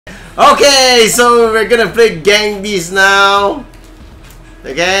Okay, so we're gonna play Gang Beasts now.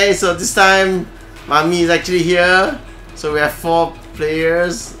 Okay, so this time Mommy is actually here. So we have 4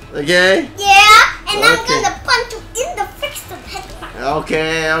 players. Okay? Yeah, and I'm Okay. gonna punch you in the face to head.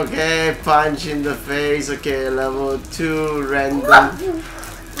 Okay, okay, punch in the face. Okay, level 2, random.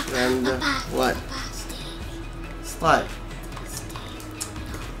 Random. What? What?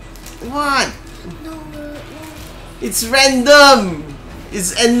 What? No. It's random!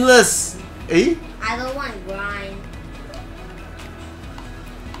 It's endless! Eh? I don't want grind.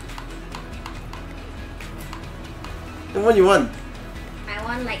 Then what do you want? I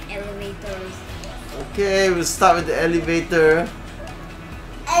want like elevators. Okay, we'll start with the elevator.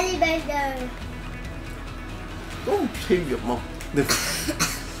 Elevator. Don't play with your mouth. Here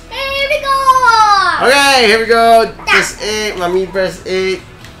we go! Okay, here we go. Press A. Mommy press A.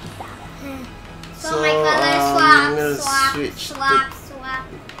 So my color swap, I'm gonna swap, switch swap, swap.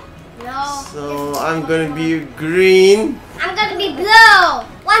 No. So I'm gonna be green. I'm gonna be blue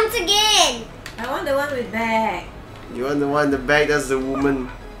once again. I want the one with bag. You want the one in the back? That's the woman.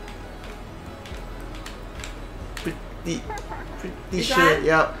 Pretty This sure. one?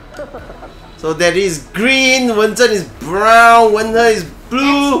 Yep. So that is green. Wenzhen is brown. Wenhe is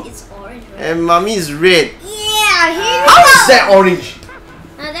blue. It's orange, right? And Mommy is red. Yeah, here we How go. is that orange?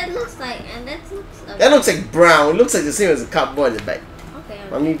 That looks like, and that looks. That looks like brown. It looks like the same as the cardboard in the back. Okay.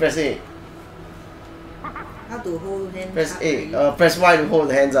 Mommy press A. How to hold hand Press up A. really? Press Y to hold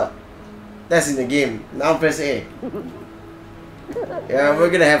the hands up. That's in the game. Now press A. Yeah, we're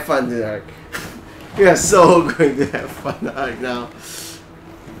gonna have fun tonight. We are so going to have fun right now.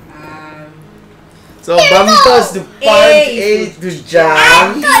 So bumpers to punch, A to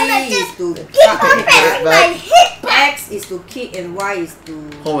jump. B is to Keep on cut, pressing my hip. X is to kick, and Y is to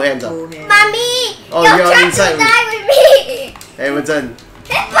Hold hands up. hold hand. Mommy, Oh, you're you're trying inside to with- die with me. Hey, Wenzhen.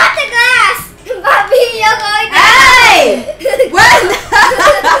 Hit but the glass. Mommy, you're going to Hey! die. What?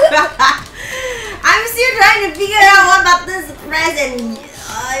 I'm still trying to figure out what buttons to press, and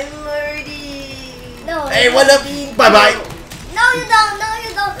I'm already. No. Hey, what up? Bye bye. No, you don't. No, you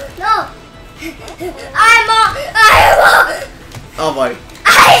don't. No. I'm on. Oh boy.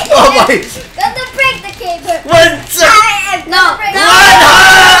 I Oh am boy. gonna break the cable. Wenzhen. I am gonna break the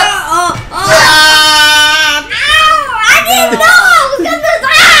What? Ow! I didn't know I was gonna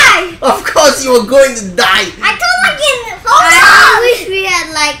die. Of course you were going to die. I thought we can hold on. I wish we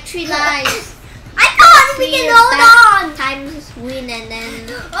had like 3 lives. I thought we can hold on. Times win and then.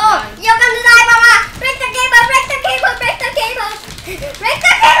 Oh, you're gonna die, Mama. Break the cable. Break the cable. Break the cable. Break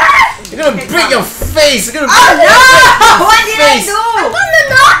the cable. You're gonna break your face. You're gonna Oh break no! your What did I face. I'm do? gonna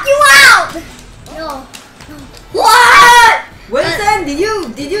knock you out. No. What? Winston, did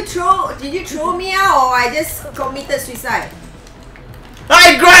you throw me out, or I just committed suicide?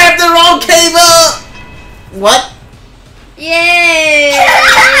 I grabbed the wrong cable. What? Yay!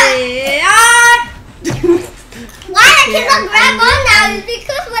 Why I cannot grab on now is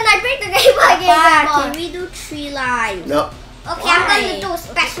because when I break the cable I can't grab on. Can we do 3 lives? No. Okay, I'm gonna do a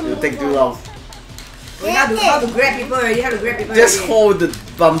special It'll move. take too long. We have to how to grab people already. How to grab people Just already. hold the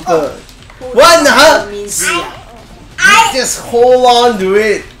bumper. Hold What, on, huh? means Just hold on to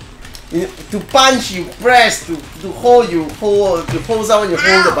it. To punch you press. To hold you hold. To hold someone you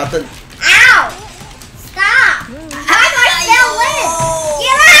hold the button. Ow! Stop! Why do I still win?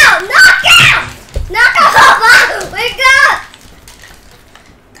 Get out! Knock out! Knock out! Wake up!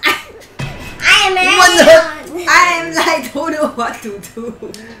 I am What Arion. I am like don't know what to do.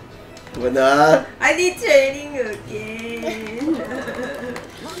 Wenhe. I need training again.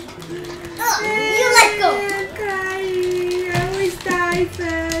 You let go. I'm crying. I always die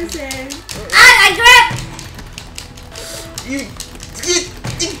first and I grab. You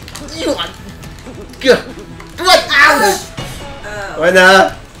are. What? Ouch!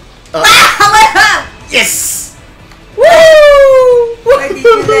 Wenhe. Yes! Woo! why did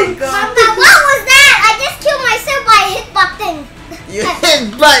you let go? Mama, what was that? I just killed myself by a hit button. You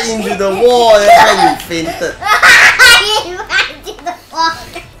hit butt into the wall. That's why you fainted. I did the wall.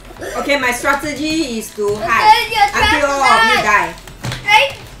 Okay, my strategy is to Okay, hide you're trying until to all of you die. die.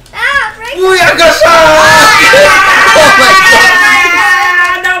 Right? Ah, right. Booyakasha! Oh my god!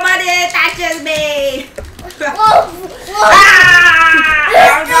 Ah, nobody touches me. Whoa, whoa.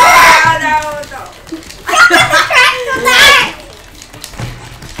 Ah, no.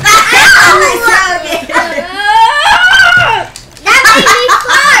 That made me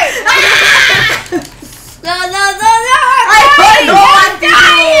fart. No, no, no, no. I don't know what to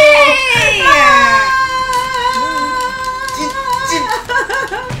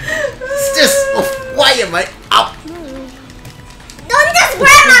It's just, why am I up?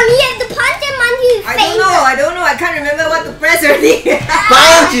 press already.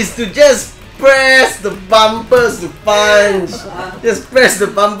 Punch is to just press the bumpers to punch. Just press the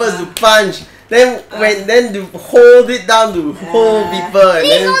bumpers to punch. Then then to hold it down to hold people. And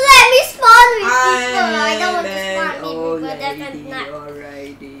Please then, don't let me spawn with people. I don't want to spawn with people.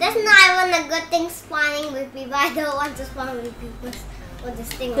 That's not even a good thing, spawning with people. I don't want to spawn with people. For this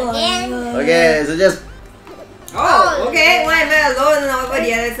thing again. okay, so just Oh, okay. Why am I alone over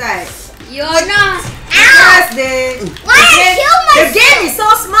the other side? You're not. Because the Why I kill the myself? game is so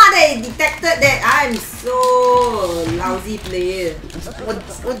smart that it detected that I'm so lousy player.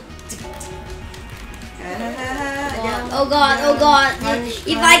 what? Oh god, oh god.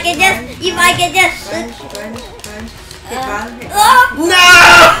 If I can just Punch. Hit ball, hit ball. Oh, No!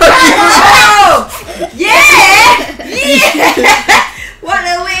 Oh! Yeah! What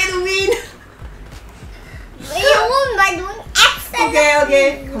a way to win! you won by doing accent.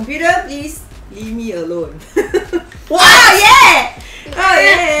 Okay. Computer, please leave me alone. What? Oh yeah! Oh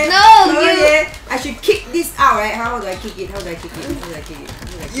yeah! No, oh, you- yeah. I should kick this out, right? How do I kick it? Kick.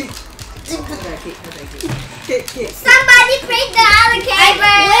 Somebody break the other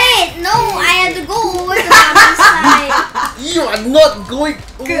cable. Wait, no, I have to go over to the other side. You are not going.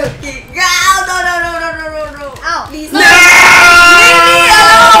 Kick. No. Oh. Please. No!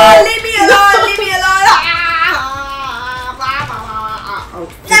 Leave me alone.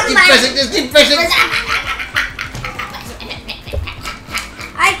 Just keep pressing. Just keep pressing.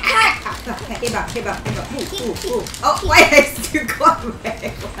 I can't. Hit back. Move. Oh, why I still got back?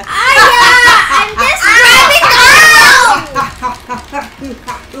 I'm just grabbing the arm.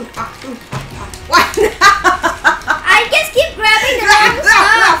 What? I just keep grabbing the wrong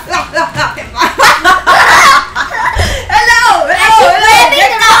stuff. Hello. I keep grabbing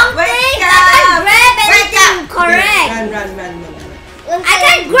the wrong Wake thing. up. I can't grab anything correct. Run. I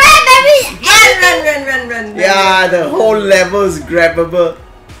can't grab everything. Run. Yeah, the whole level is grabbable.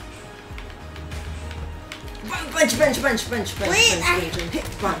 Punch. Wait, Hit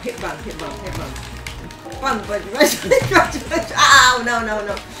bump. Punch. Ow, no.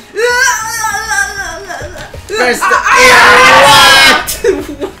 Press the what?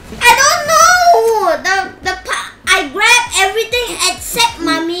 I don't know. I grab everything except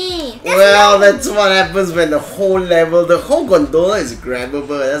mommy. Well, that's what happens when the whole gondola is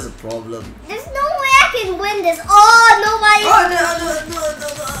grabbable. That's a problem. There's no way I can win this. Oh, nobody. Oh no.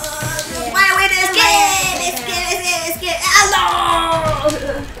 Why wait, escape. Hello.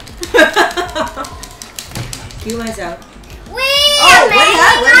 Kill myself. Wait Oh, a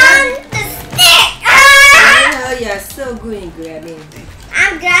minute. what On the stick. Ah! Oh, you're so good in grabbing.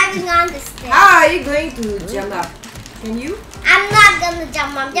 I'm grabbing on the stick. How are you going to jump up? Can you? I'm not gonna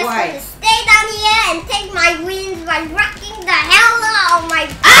jump. I'm just Why? gonna stay down here and take my wings by rocking the hell out of my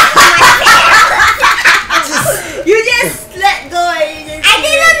You just let go and you just. I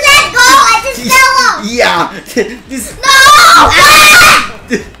didn't let go. I just fell off. Yeah. This. No!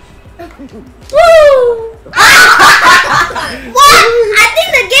 Woo! What? I think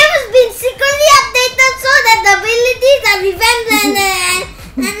the game has been secretly updated so that the abilities are revamped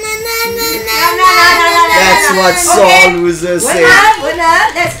That's what sore losers say. Winner,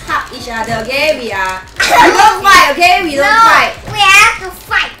 let's hug each other, okay? We don't fight, okay? We don't fight. We have to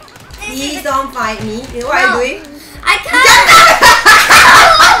fight. Please don't fight me. You know what I'm doing? I can't.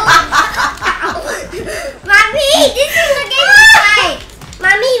 Mommy, this is a game to fight.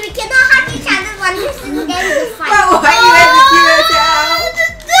 Mommy, we cannot hug each other when this is a game to fight. Why you have to kill yourself?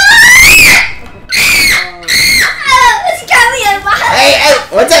 It's coming about. Hey,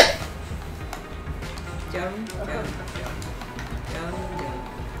 what's that? Jump.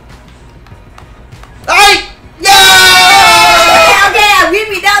 Hey! Okay, I win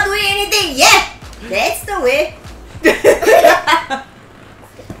without doing anything. Yeah, that's the way.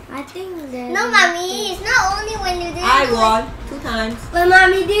 I think that. No, Mommy, it's not only when you do I it. won 2 times. But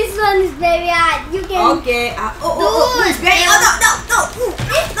Mommy, this one is very hard. You can. Okay. Dude, It's very. Oh no.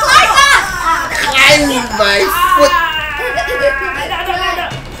 It's quite hard. I need my foot.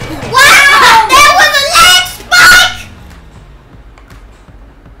 Wow! There was a leg spike!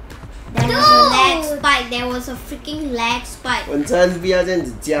 There was a leg spike. There was a freaking leg spike. 文成不要这样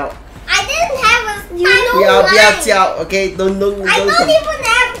子叫， I didn't have a time 不要 to 不要 fly. 叫 ，OK， don't I don't even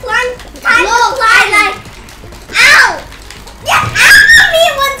have time to fly. Like, ow! Yeah, ow me,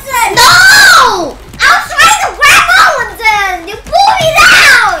 Winston! No! I was trying to grab on Winston. You pulled me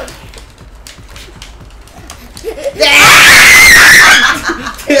down.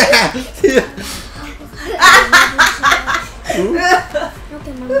 Okay,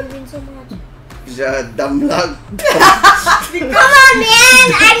 Mommy win so much. Dumb luck. Come on, man!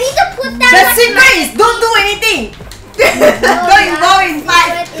 I need to put down The my secret is don't do anything. Don't involve in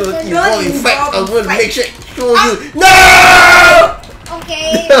fight. Don't Don't involve in fight. I'm gonna fight. make sure kill you. No!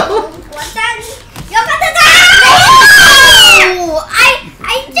 Okay. No. What's that? You're gonna die! No!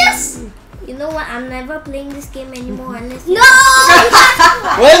 I just. You know what? I'm never playing this game anymore unless. No!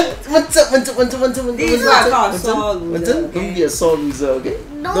 What's up? These are called sore loser, okay? Don't be a sore loser, okay?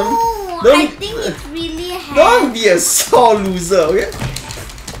 No! Don't- I think it's really hard. Don't be a sore loser, okay?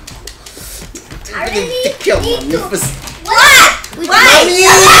 I You really take care of need mommy to. first. What? Mommy!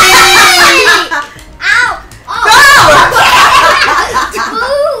 Ow! Oh!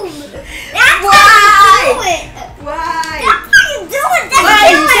 Boom! That's Why? how you do it! Why? That's how you do it! That's Why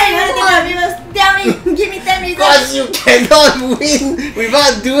you how say you anything do on it! me? Must tell me. Give me 10 reasons. Because you cannot win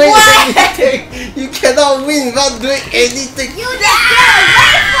without doing Why? anything. You cannot win without doing anything. You just stay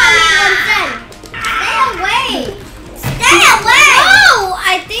away from me, Vincent! Stay away! Stay away! Oh!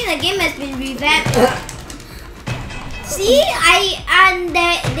 I think the game has been revamped. See?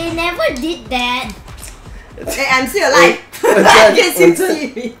 They never did that. Hey, I'm still alive. What's I that? can still What's that? see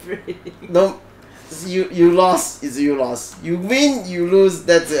me breathing. Don't. You lost. It's you lost. You win. You lose.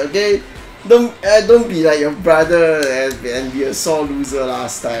 That's it. Okay. Don't be like your brother and be a sore loser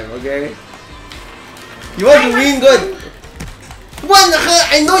last time. Okay. You want to win good. What the hell?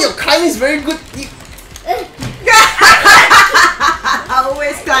 I know your climbing is very good. I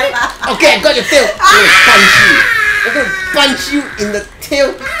always climb up. Okay, I got your tail. I'm gonna punch you. I'm gonna punch you in the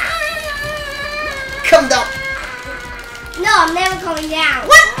tail. Come down. No, I'm never coming down.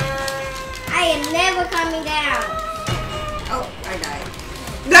 What? I am never coming down. Oh, I died.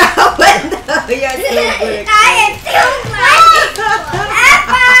 No, you're so good. I am still flying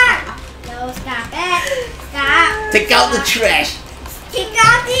forever. No, stop it. Stop. Take out the trash. Kick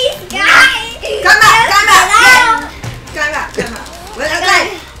out these guys. Come out, come out. Get out. Climb up, climb up. Well,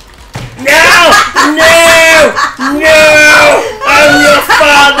 okay. No! I'm your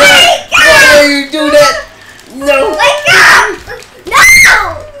father! Why do you do that? No! Wake up. No.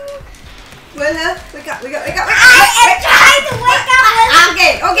 Well, wake up, wake up, wake up. I am trying to wake up.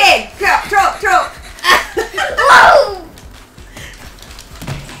 Okay, okay. Throw. Whoa.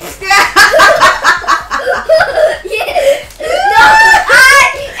 No, I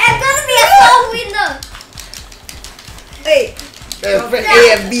am gonna be a sole winner. Hey. Put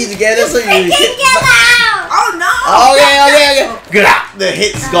A and B together so you Freaking hit. get out. Oh no. Okay. Good. The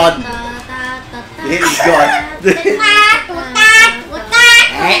hit's gone. The hit's gone.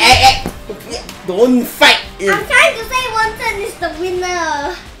 Hey. Don't fight. I'm trying to say 110 is the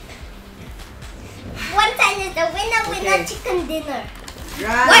winner. 110 is the winner, Okay. chicken dinner.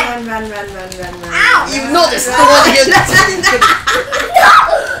 Run. Ow. You know there's no one here. No!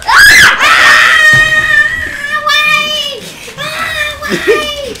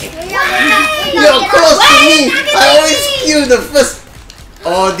 You're close to me. I always kill the first.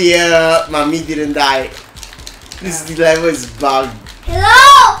 Oh dear, mommy didn't die. This level is bugged.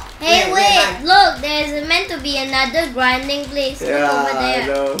 Hello! Hey, Wait, wait, look, there's meant to be another grinding place. Look Yeah, over I there.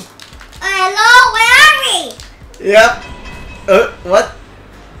 know. Hello, where are we? Yep. What?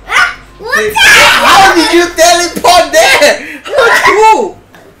 What's Hey, that? how did you teleport there? Who?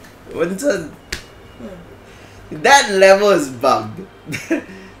 Winston. That level is bugged.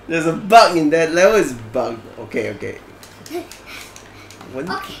 There's a bug in that level is bugged. Okay. When?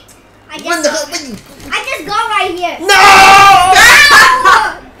 Okay, I When the hell? just got right here. No!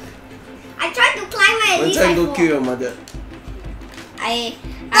 I tried to climb it. One time go kill your mother.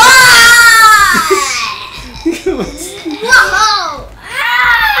 Whoa!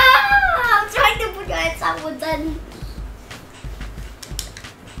 I'm trying to put your hands up with them.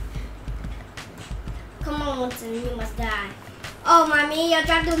 Come on, Winston, you must die. Oh, mommy, you're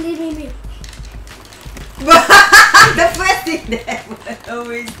trying to leave me. The first thing that I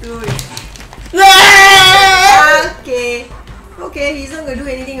always do is okay, he's not gonna do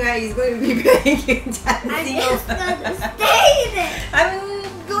anything, right? He's going to be playing I'm dancing. just gonna stay there. I'm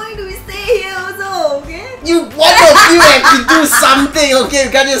going to stay here also, okay? You one of you have to do something, okay?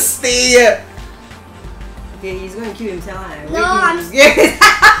 You can't just stay here. Okay, he's going to kill himself. No, I'm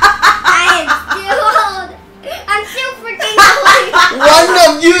I'm still freaking going. One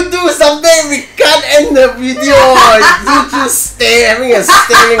of you do something, we can't end the video. You just stay having a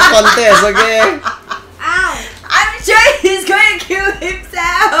staring contest, okay? Ow. I'm sure he's going to kill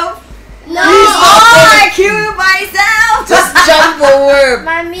himself. No. I kill myself. Just jump over.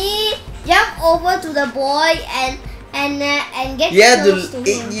 Mommy, jump over to the boy and get Yeah, close to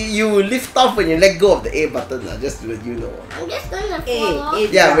him. you will lift off when you let go of the A button, just to let you know. I'm just gonna A, follow. A.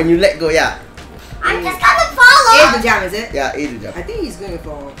 Yeah, when you let go, yeah. I'm just gonna follow. A to jump, is it? Yeah, A to jump. I think he's going to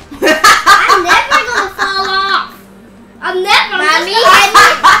fall. I'm never gonna fall off. I'm never. Mommy,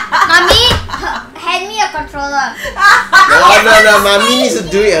 hand me a controller. No. Mommy needs to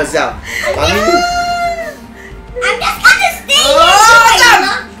do it herself. Mommy. I'm just gonna stay Oh,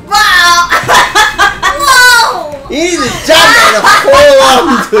 here. wow! Whoa! You need to jump and hold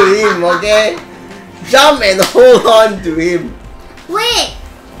on to him, okay? Jump and hold on to him. Wait.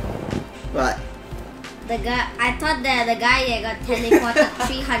 What? The guy. I thought that the guy that got teleported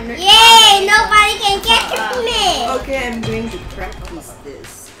 300. Yay! Nobody can catch me. Okay, I'm going to practice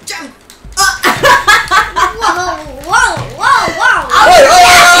this. Jump! Whoa!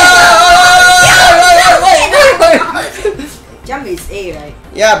 Jump is A, right?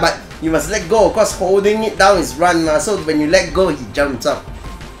 Yeah, but you must let go, cause holding it down is run, so when you let go, he jumps up.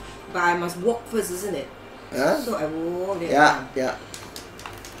 But I must walk first, isn't it? Huh? So I will walk it Yeah, down. yeah.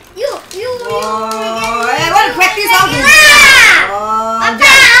 You. Oh, I want to practice all this. Oh, Papa,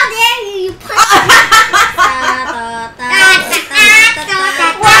 how dare you punch me?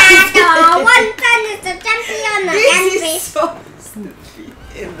 One time is the champion this again. is so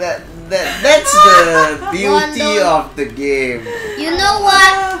stupid. That's the beauty of the game. You know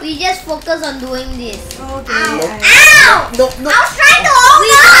what? We just focus on doing this. Okay. Ow! No. I was trying to hold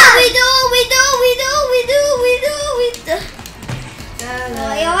on. We do.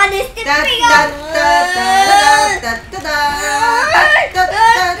 Oh, you want this to bring up?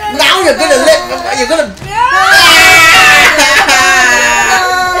 Now you're gonna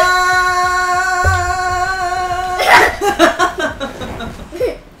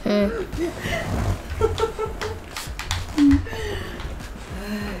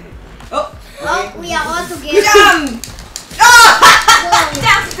Oh, we are all together. Jump!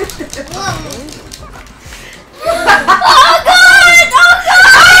 Oh God!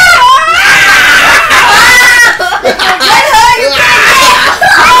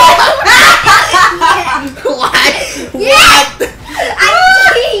 What? I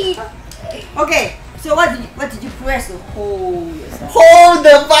cheat. Okay, so what did you press to hold yourself? Hold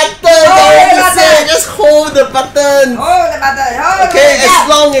the button! Hold I the already said, button. just hold the button! Hold the button. Hold Okay, the as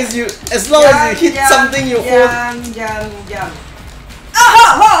long as you hit something, you hold. Jump.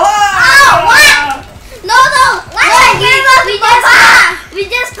 Oh, what? No.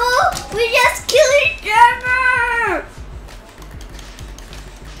 We just kill each other.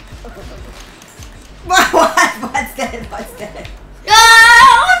 What's that? Oh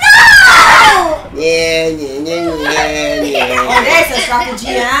no! Yeah. Oh, there's a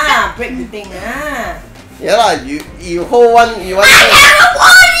strategy, break the thing, Yeah lah, you hold one, you want I never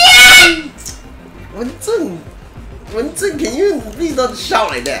won yet. Wen-Zhen, can you please not shout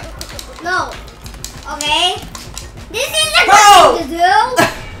like that? No. Okay. This is a good thing to do.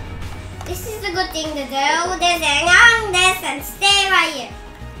 This is a good thing to do. There's a long this and stay right here.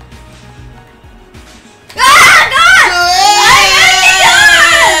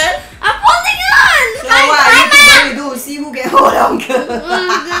 I'm holding on. So what you do? See who can hold longer.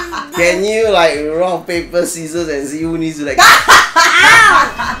 Can you like rock, paper, scissors and see who needs to like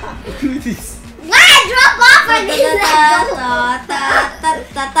Ow! do this? Why drop off and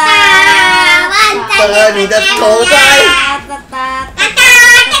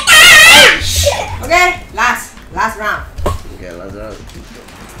Okay, last round. Okay, let's go.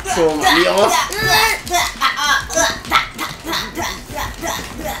 So we all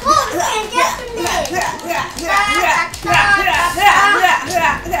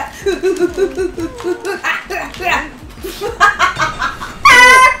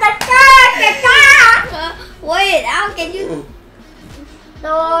Wait, how can you?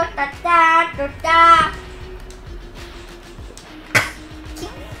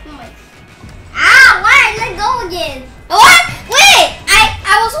 Ah, why? Let go again. What? Wait,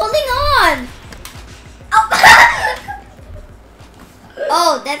 I was holding on.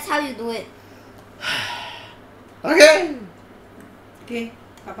 Oh, that's how you do it. Okay. Okay.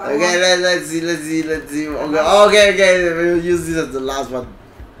 Papa, Okay, let's see. Okay, we'll use this as the last one.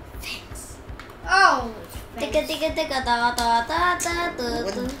 Oh.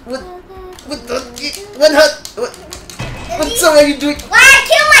 What hurt? What's up? What are you doing? Why I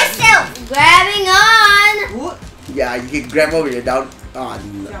kill myself? Grabbing on. Good. Yeah, you can grab over your down. Oh,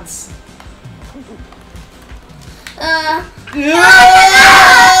 nuts.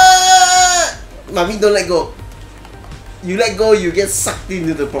 Mommy, don't let go. You let go, you get sucked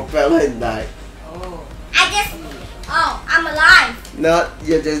into the propeller and die. Oh. I'm alive. No,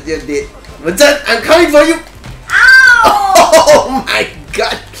 you're dead. Wen-Zhen, I'm coming for you. Ow! Oh my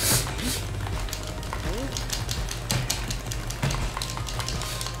god.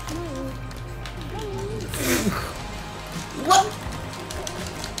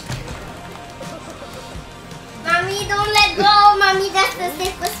 Mommy, Mommy, don't let go. Mommy, that's the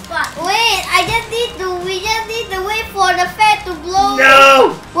safest spot. Wait, we just need to wait for the fan to blow.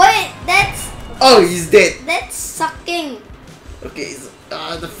 No! Wait, that's... Oh, he's dead. That's sucking. Okay,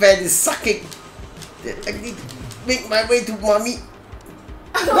 the fan is sucking. I need to make my way to mommy.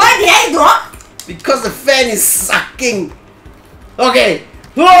 Why did I drop? Because the fan is sucking. Okay.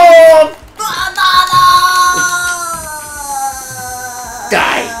 Whoa!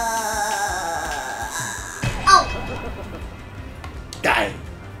 Die. Oh. Die.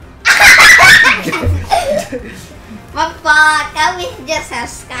 Papa, can we just have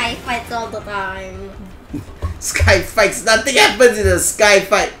sky fights all the time? Sky fights. Nothing happens in a sky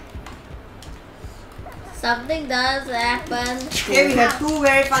fight. Something does happen. Here we have two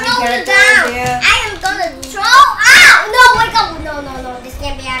very funny Throw it characters down. here. I am gonna throw. Ow! No, wake up! No. This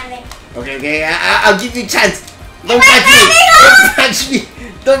can't be happening. Okay. I'll give you a chance. Don't punch me. Don't punch me.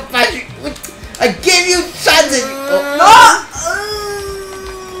 Don't punch me. I gave you chances. Oh.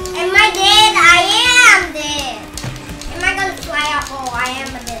 Am I dead? I am dead. Am I gonna fly up? Oh, I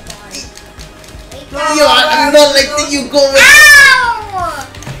am a dead one. Wake up. I'm not letting you go. Ow!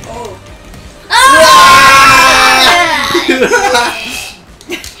 Oh.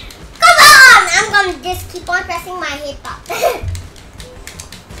 Come on! I'm gonna just keep on pressing my hip up.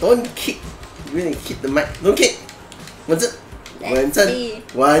 Don't kick. You're gonna hit the mic. Don't kick. Let's see.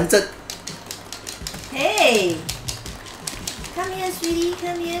 One. Hey. Come here, sweetie.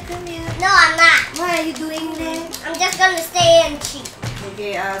 Come here. No, I'm not. What are you doing there? I'm just gonna stay and cheat.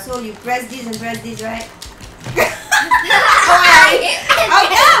 Okay, so you press this and press this, right? How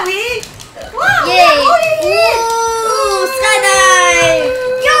can we? Wow, Yay! what are you doing? Ooh, skydive!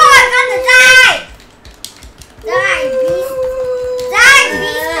 Yo, I'm gonna die! Die, beast! Die,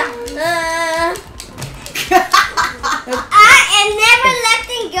 beast! I am never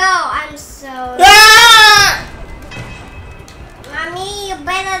letting go. I'm so... Mommy, you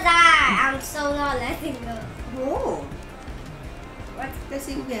better die. I'm so not letting go. Oh. What's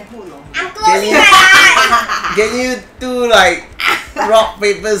pressing there? Hold on. I'm closing my eyes. Can you do like rock,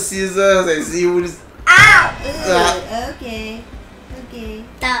 paper, scissors and see who's... Ow! Okay.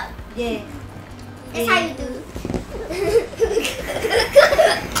 Stop. Yeah. That's how you do.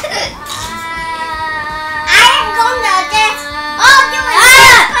 I am gonna just... Oh, you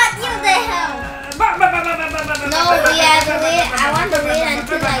cut you the hell. No, we have to wait. I want to wait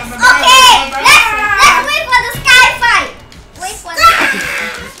until like... Okay, let's wait for the sky fight. Wait for the...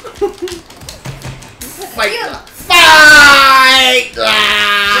 Fight! You. Fight!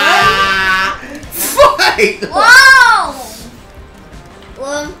 Fight! Whoa!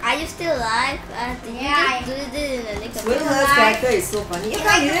 Are you still alive? Did you just do it in the nick of Wilhel's time? character is so funny. You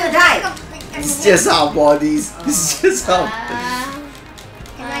didn't die. It's just our bodies. It's just our...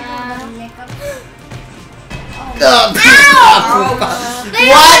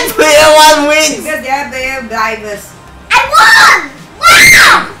 One player, one wins! Because they are very divers. I won!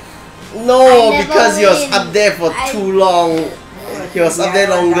 Wow! No, I never because he was win. up there for too long. He was up there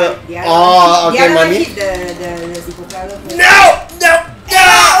longer. The other Oh, okay, one mommy. hit the superpower first. No! Wait.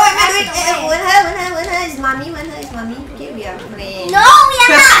 When her is mommy. Okay, we are playing. No, we are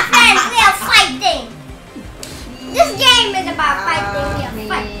not friends. We are fighting. This game is about fighting. We are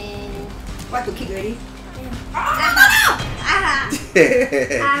fighting. What to kick already? I've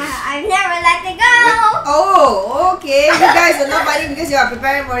never let it go. Oh, okay. You guys are not fighting because you are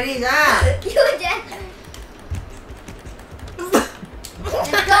preparing for this, huh? You just...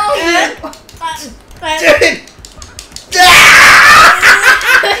 Let's go. What's happening?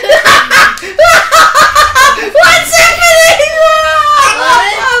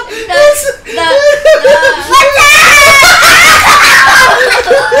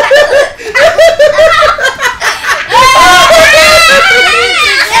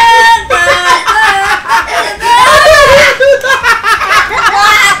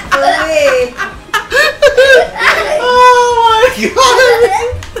 Wait. Oh my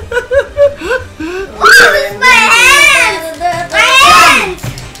god! It's my hands. My hands.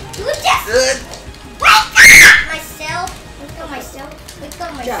 You just... Wake up! Myself. Wake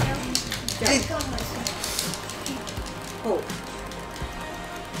up myself. Oh.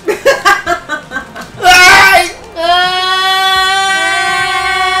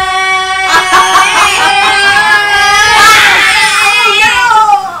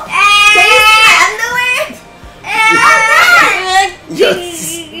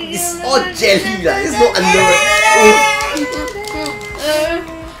 It's all jelly lah. There's no underwear.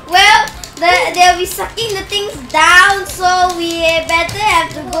 Well, they'll be sucking the things down, so we better have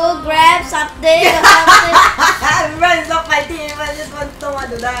to go grab something or something. Everyone is not fighting. Everyone just don't want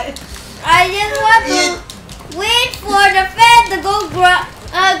to die. I just want to... Wait for the fan to go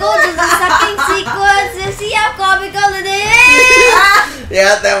to the sucking sequence. You see how comical it is?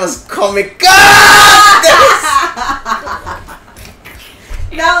 Yeah, that was comical.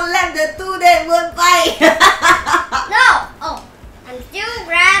 Don't let the two that won't fight. No. Oh, I'm still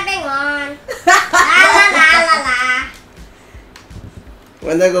grabbing on. La la la la la.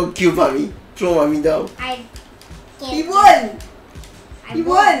 When I go kill mommy, throw mommy down. I can't. He won. I He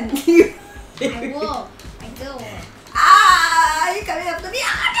won. won. I will. I do. Ah, you coming after me?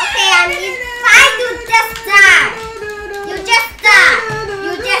 Okay, and it's fine. You just die. You just die.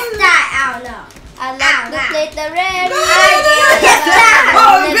 You just die. Oh no. I like to play the red. You just die.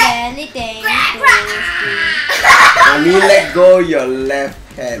 Mommy, let go your left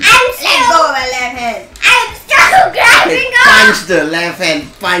hand. I'm Let still. go of my left hand. I'm still Okay, grabbing on. punch the left hand.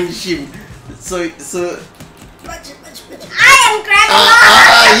 Punch him. So. Punch. I am grabbing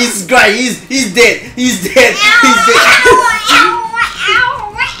on. He's great. He's dead. He's dead. He's dead.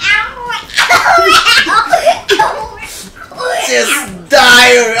 Just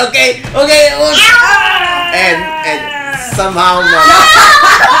die. Okay. And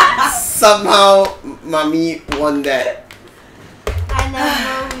somehow mommy won that. I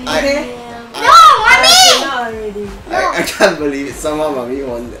never I- win. No, mommy! Not already. I can't believe it. Somehow mommy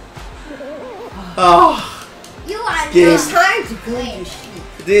won that. Oh, You are Game. It's time to go to sleep.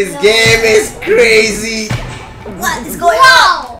 this game is crazy. What is going on? Whoa!